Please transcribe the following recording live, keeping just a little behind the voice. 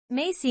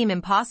may seem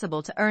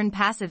impossible to earn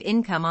passive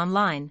income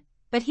online,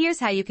 but here's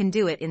how you can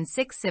do it in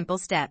 6 simple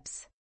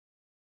steps.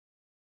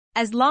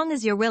 As long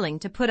as you're willing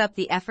to put up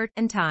the effort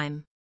and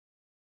time.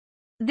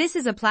 This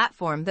is a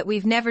platform that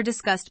we've never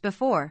discussed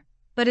before,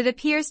 but it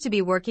appears to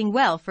be working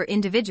well for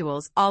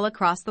individuals all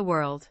across the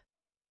world.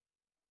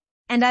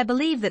 And I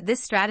believe that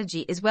this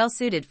strategy is well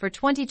suited for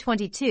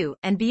 2022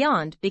 and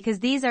beyond because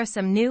these are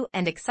some new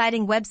and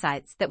exciting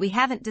websites that we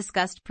haven't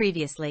discussed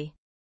previously.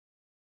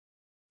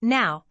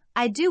 Now,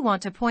 I do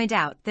want to point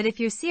out that if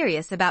you're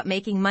serious about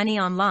making money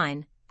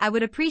online, I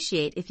would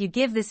appreciate if you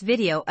give this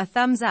video a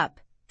thumbs up,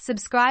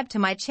 subscribe to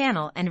my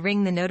channel and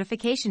ring the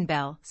notification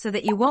bell so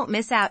that you won't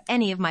miss out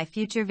any of my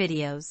future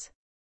videos.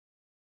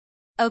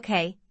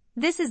 Okay,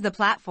 this is the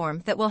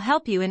platform that will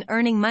help you in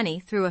earning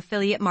money through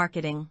affiliate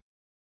marketing.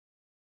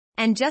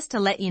 And just to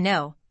let you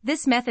know,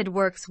 this method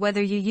works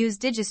whether you use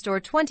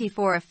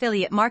Digistore24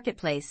 affiliate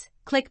marketplace,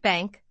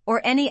 ClickBank, or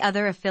any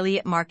other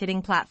affiliate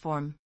marketing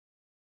platform.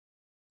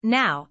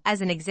 Now,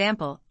 as an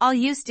example, I'll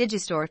use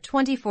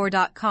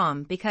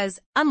Digistore24.com because,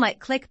 unlike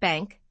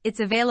ClickBank, it's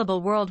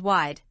available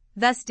worldwide,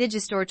 thus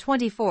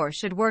Digistore24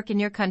 should work in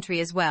your country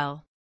as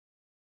well.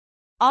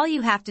 All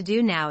you have to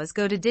do now is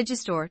go to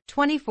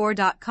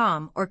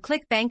Digistore24.com or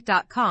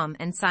ClickBank.com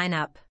and sign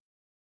up.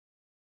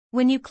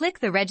 When you click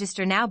the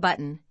Register Now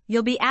button,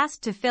 you'll be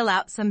asked to fill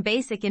out some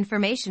basic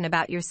information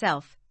about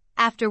yourself,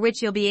 after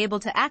which you'll be able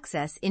to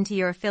access into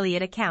your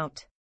affiliate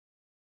account.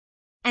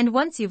 And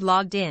once you've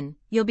logged in,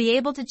 you'll be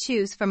able to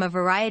choose from a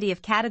variety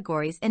of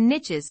categories and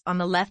niches on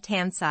the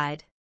left-hand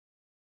side.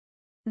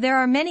 There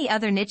are many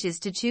other niches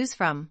to choose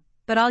from,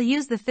 but I'll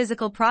use the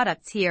physical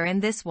products here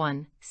and this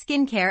one,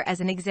 skincare,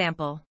 as an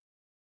example.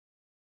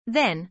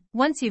 Then,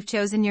 once you've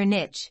chosen your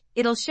niche,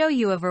 it'll show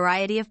you a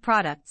variety of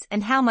products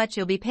and how much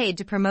you'll be paid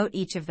to promote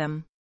each of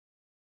them.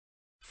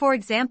 For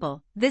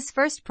example, this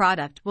first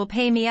product will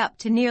pay me up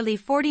to nearly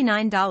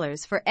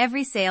 $49 for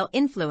every sale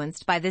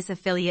influenced by this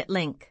affiliate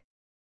link.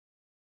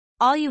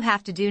 All you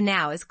have to do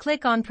now is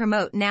click on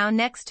Promote Now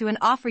next to an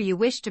offer you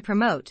wish to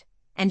promote,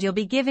 and you'll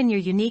be given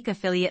your unique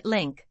affiliate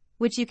link,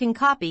 which you can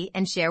copy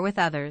and share with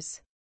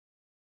others.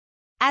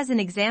 As an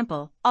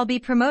example, I'll be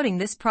promoting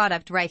this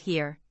product right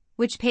here,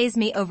 which pays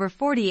me over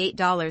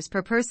 $48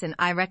 per person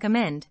I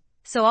recommend,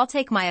 so I'll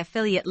take my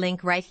affiliate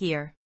link right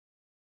here.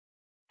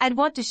 I'd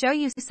want to show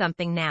you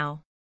something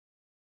now.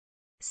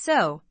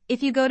 So,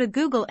 if you go to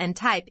Google and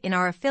type in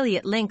our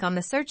affiliate link on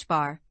the search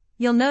bar,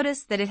 you'll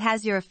notice that it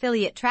has your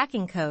affiliate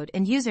tracking code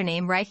and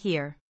username right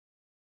here.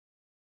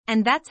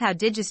 And that's how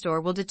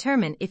Digistore will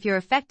determine if you're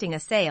effecting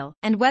a sale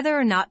and whether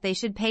or not they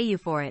should pay you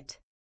for it.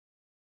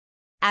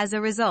 As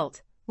a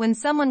result, when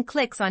someone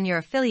clicks on your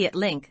affiliate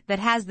link that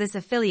has this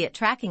affiliate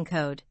tracking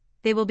code,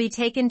 they will be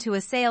taken to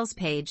a sales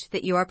page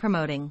that you are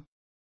promoting.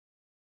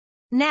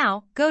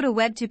 Now, go to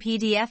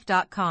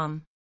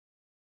web2pdf.com.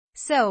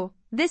 So,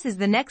 this is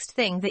the next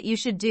thing that you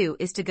should do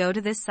is to go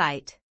to this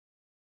site.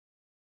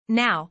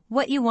 Now,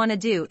 what you want to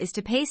do is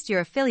to paste your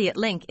affiliate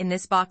link in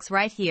this box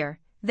right here,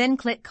 then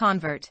click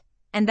Convert,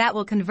 and that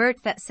will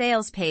convert that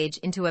sales page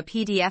into a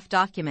PDF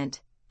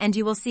document, and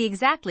you will see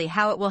exactly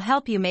how it will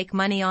help you make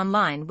money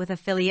online with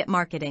affiliate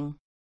marketing.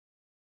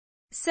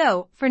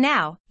 So, for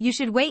now, you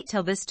should wait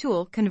till this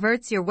tool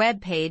converts your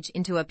web page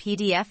into a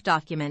PDF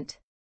document.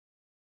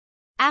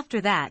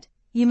 After that,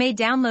 you may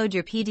download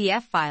your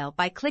PDF file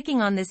by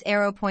clicking on this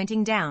arrow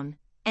pointing down,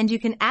 and you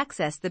can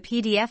access the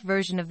PDF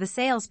version of the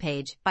sales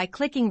page by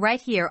clicking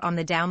right here on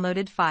the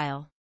downloaded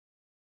file.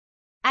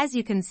 As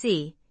you can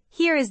see,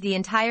 here is the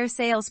entire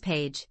sales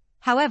page,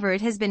 however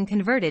it has been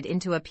converted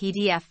into a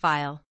PDF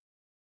file.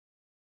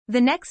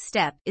 The next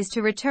step is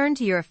to return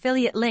to your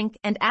affiliate link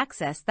and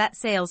access that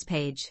sales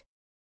page.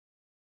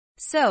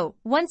 So,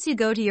 once you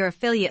go to your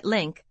affiliate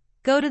link,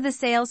 go to the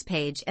sales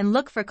page and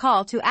look for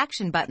call to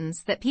action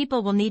buttons that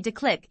people will need to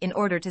click in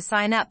order to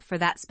sign up for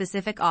that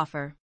specific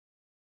offer.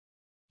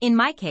 In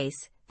my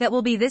case, that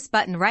will be this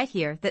button right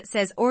here that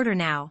says Order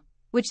Now,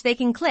 which they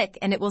can click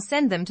and it will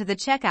send them to the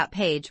checkout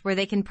page where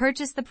they can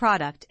purchase the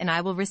product and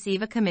I will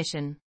receive a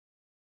commission.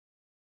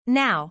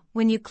 Now,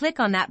 when you click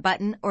on that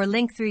button or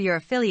link through your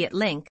affiliate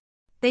link,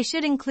 they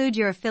should include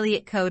your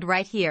affiliate code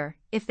right here.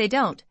 If they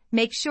don't,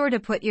 make sure to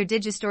put your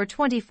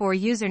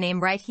Digistore24 username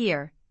right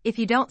here. If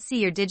you don't see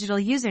your digital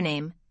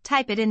username,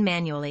 type it in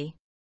manually.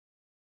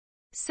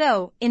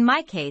 So, in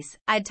my case,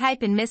 I'd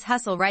type in Miss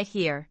Hustle right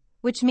here,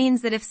 which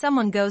means that if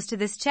someone goes to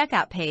this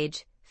checkout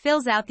page,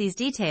 fills out these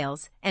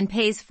details, and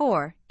pays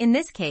for, in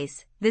this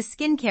case, this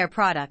skincare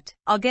product,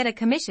 I'll get a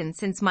commission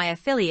since my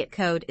affiliate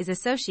code is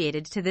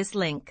associated to this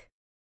link.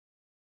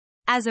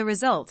 As a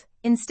result,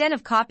 instead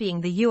of copying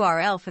the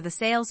URL for the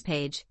sales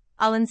page,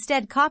 I'll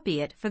instead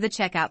copy it for the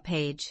checkout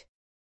page.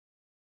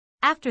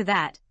 After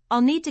that,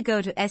 I'll need to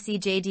go to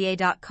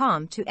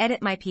sejda.com to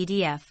edit my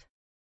PDF.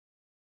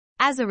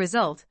 As a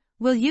result,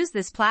 we'll use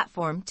this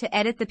platform to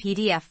edit the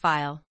PDF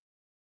file.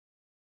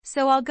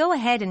 So I'll go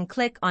ahead and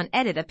click on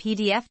Edit a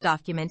PDF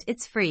document.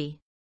 It's free.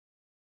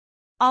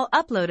 I'll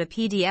upload a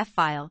PDF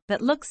file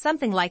that looks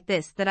something like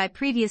this that I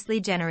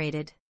previously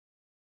generated.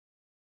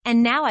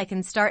 And now I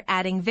can start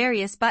adding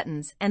various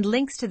buttons and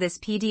links to this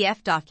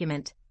PDF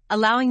document,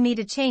 allowing me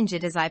to change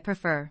it as I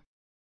prefer.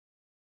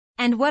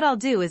 And what I'll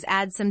do is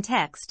add some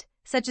text,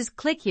 such as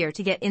click here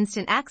to get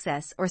instant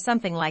access or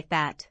something like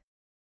that.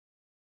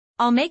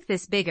 I'll make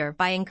this bigger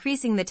by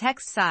increasing the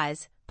text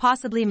size,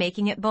 possibly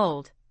making it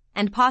bold,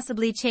 and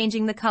possibly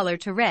changing the color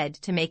to red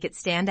to make it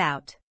stand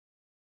out.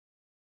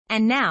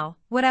 And now,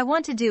 what I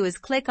want to do is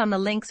click on the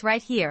links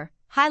right here,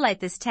 highlight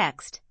this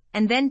text,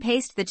 and then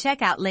paste the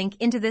checkout link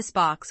into this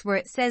box where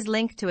it says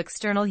link to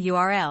external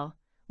URL,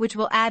 which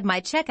will add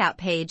my checkout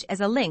page as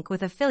a link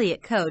with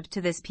affiliate code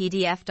to this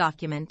PDF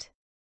document.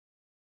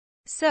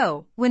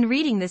 So, when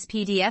reading this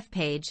PDF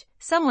page,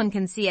 someone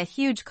can see a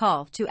huge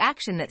call to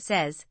action that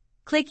says,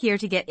 click here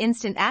to get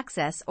instant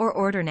access or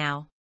order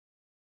now.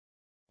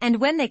 And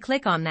when they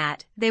click on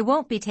that, they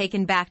won't be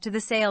taken back to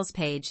the sales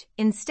page.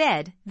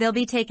 Instead, they'll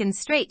be taken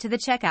straight to the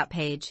checkout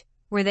page,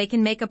 where they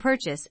can make a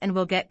purchase and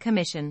will get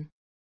commission.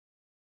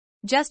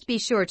 Just be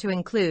sure to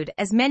include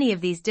as many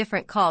of these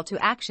different call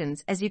to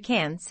actions as you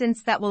can,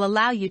 since that will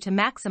allow you to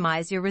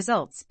maximize your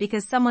results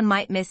because someone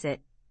might miss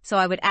it, so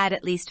I would add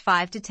at least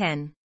 5 to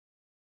 10.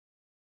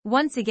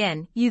 Once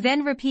again, you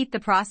then repeat the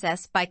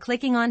process by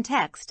clicking on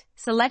text,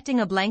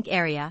 selecting a blank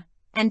area,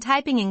 and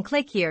typing in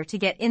click here to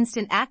get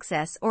instant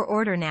access or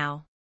order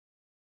now.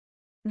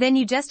 Then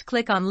you just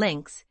click on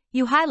links,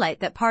 you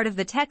highlight that part of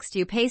the text,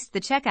 you paste the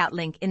checkout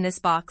link in this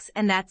box,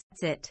 and that's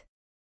it.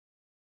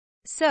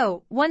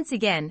 So, once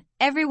again,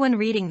 everyone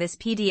reading this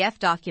PDF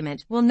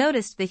document will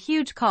notice the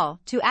huge call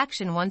to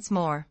action once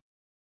more.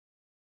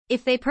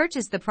 If they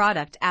purchase the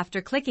product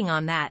after clicking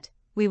on that,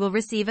 we will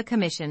receive a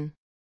commission.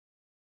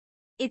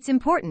 It's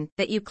important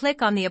that you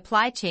click on the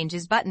Apply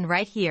Changes button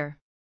right here.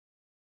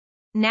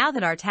 Now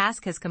that our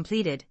task has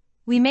completed,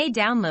 we may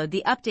download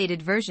the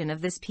updated version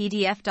of this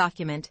PDF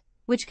document,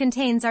 which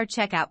contains our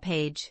checkout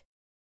page.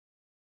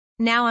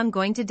 Now I'm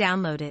going to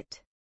download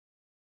it.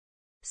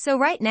 So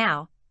right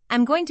now,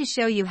 I'm going to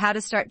show you how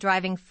to start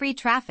driving free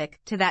traffic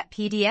to that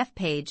PDF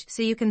page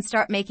so you can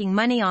start making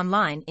money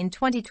online in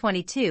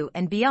 2022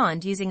 and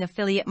beyond using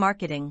affiliate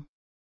marketing.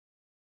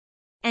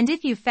 And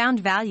if you've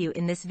found value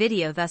in this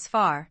video thus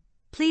far,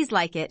 please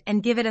like it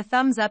and give it a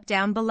thumbs up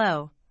down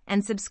below,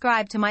 and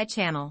subscribe to my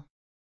channel.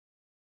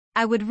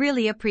 I would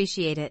really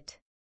appreciate it.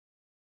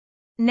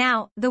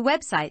 Now, the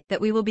website that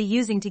we will be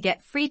using to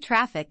get free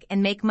traffic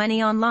and make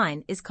money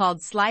online is called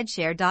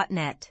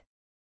slideshare.net.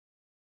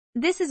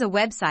 This is a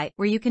website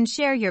where you can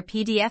share your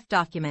PDF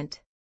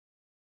document.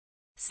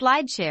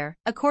 SlideShare,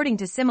 according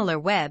to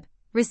SimilarWeb,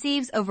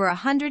 receives over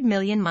 100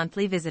 million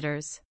monthly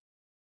visitors.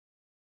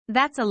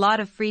 That's a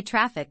lot of free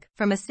traffic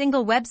from a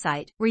single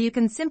website where you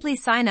can simply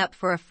sign up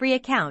for a free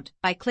account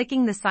by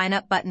clicking the sign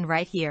up button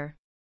right here.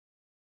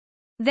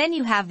 Then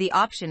you have the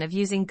option of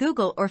using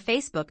Google or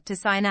Facebook to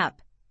sign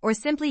up, or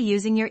simply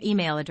using your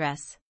email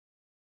address.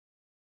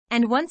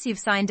 And once you've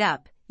signed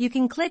up, you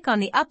can click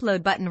on the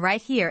upload button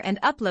right here and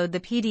upload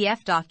the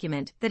PDF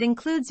document that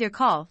includes your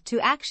call to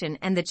action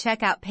and the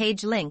checkout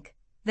page link.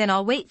 Then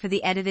I'll wait for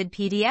the edited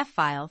PDF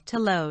file to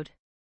load.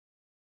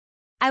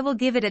 I will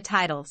give it a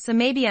title, so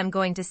maybe I'm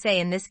going to say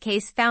in this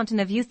case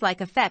Fountain of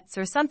Youth-like Effects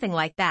or something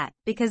like that,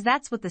 because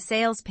that's what the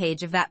sales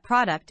page of that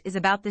product is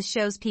about. This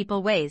shows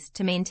people ways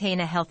to maintain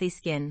a healthy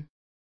skin.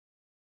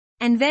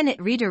 And then it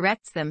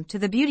redirects them to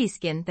the beauty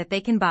skin that they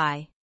can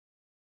buy.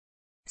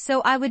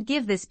 So I would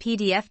give this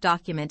PDF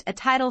document a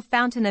title,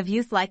 Fountain of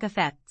Youth-like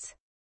Effects.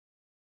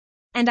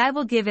 And I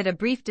will give it a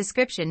brief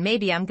description.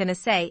 Maybe I'm gonna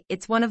say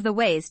it's one of the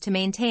ways to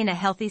maintain a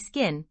healthy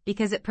skin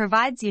because it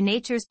provides you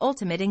nature's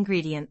ultimate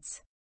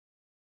ingredients.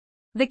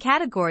 The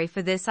category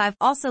for this I've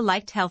also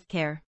liked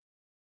healthcare.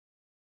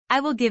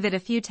 I will give it a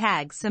few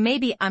tags, so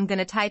maybe I'm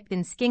gonna type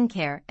in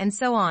skincare and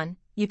so on.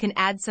 You can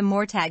add some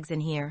more tags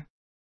in here.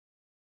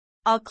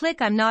 I'll click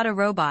I'm not a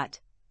robot,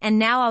 and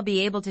now I'll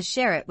be able to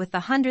share it with the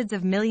hundreds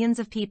of millions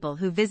of people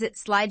who visit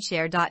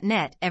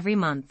slideshare.net every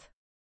month.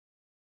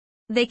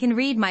 They can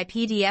read my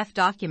PDF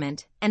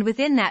document, and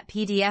within that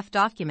PDF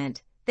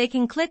document, they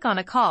can click on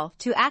a call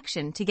to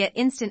action to get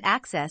instant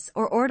access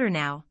or order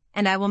now,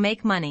 and I will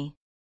make money.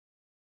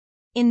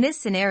 In this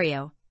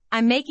scenario,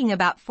 I'm making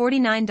about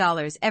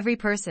 $49 every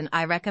person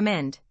I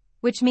recommend,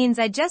 which means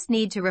I just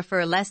need to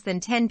refer less than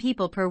 10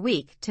 people per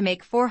week to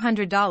make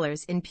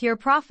 $400 in pure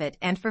profit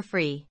and for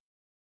free.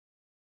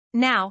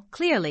 Now,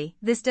 clearly,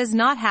 this does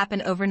not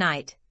happen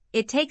overnight.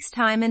 It takes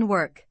time and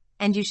work,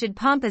 and you should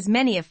pump as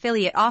many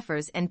affiliate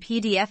offers and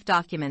PDF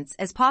documents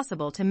as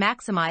possible to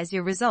maximize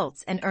your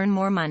results and earn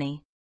more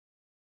money.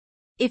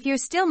 If you're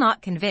still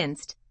not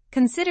convinced,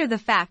 consider the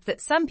fact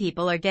that some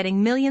people are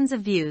getting millions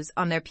of views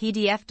on their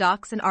PDF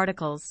docs and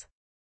articles.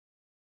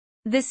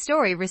 This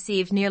story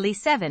received nearly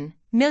 7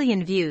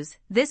 million views,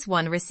 this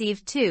one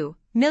received 2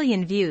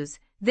 million views,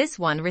 this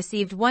one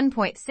received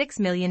 1.6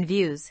 million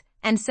views,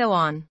 and so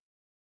on.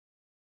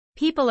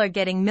 People are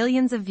getting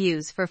millions of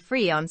views for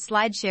free on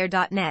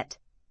slideshare.net,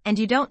 and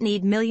you don't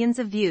need millions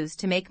of views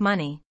to make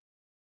money.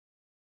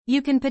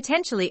 You can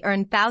potentially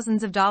earn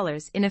thousands of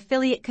dollars in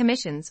affiliate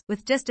commissions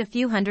with just a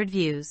few hundred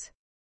views.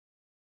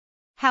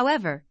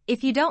 However,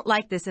 if you don't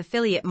like this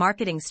affiliate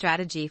marketing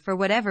strategy for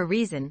whatever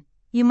reason,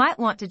 you might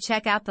want to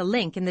check out the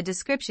link in the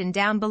description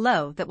down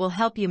below that will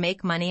help you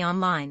make money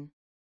online.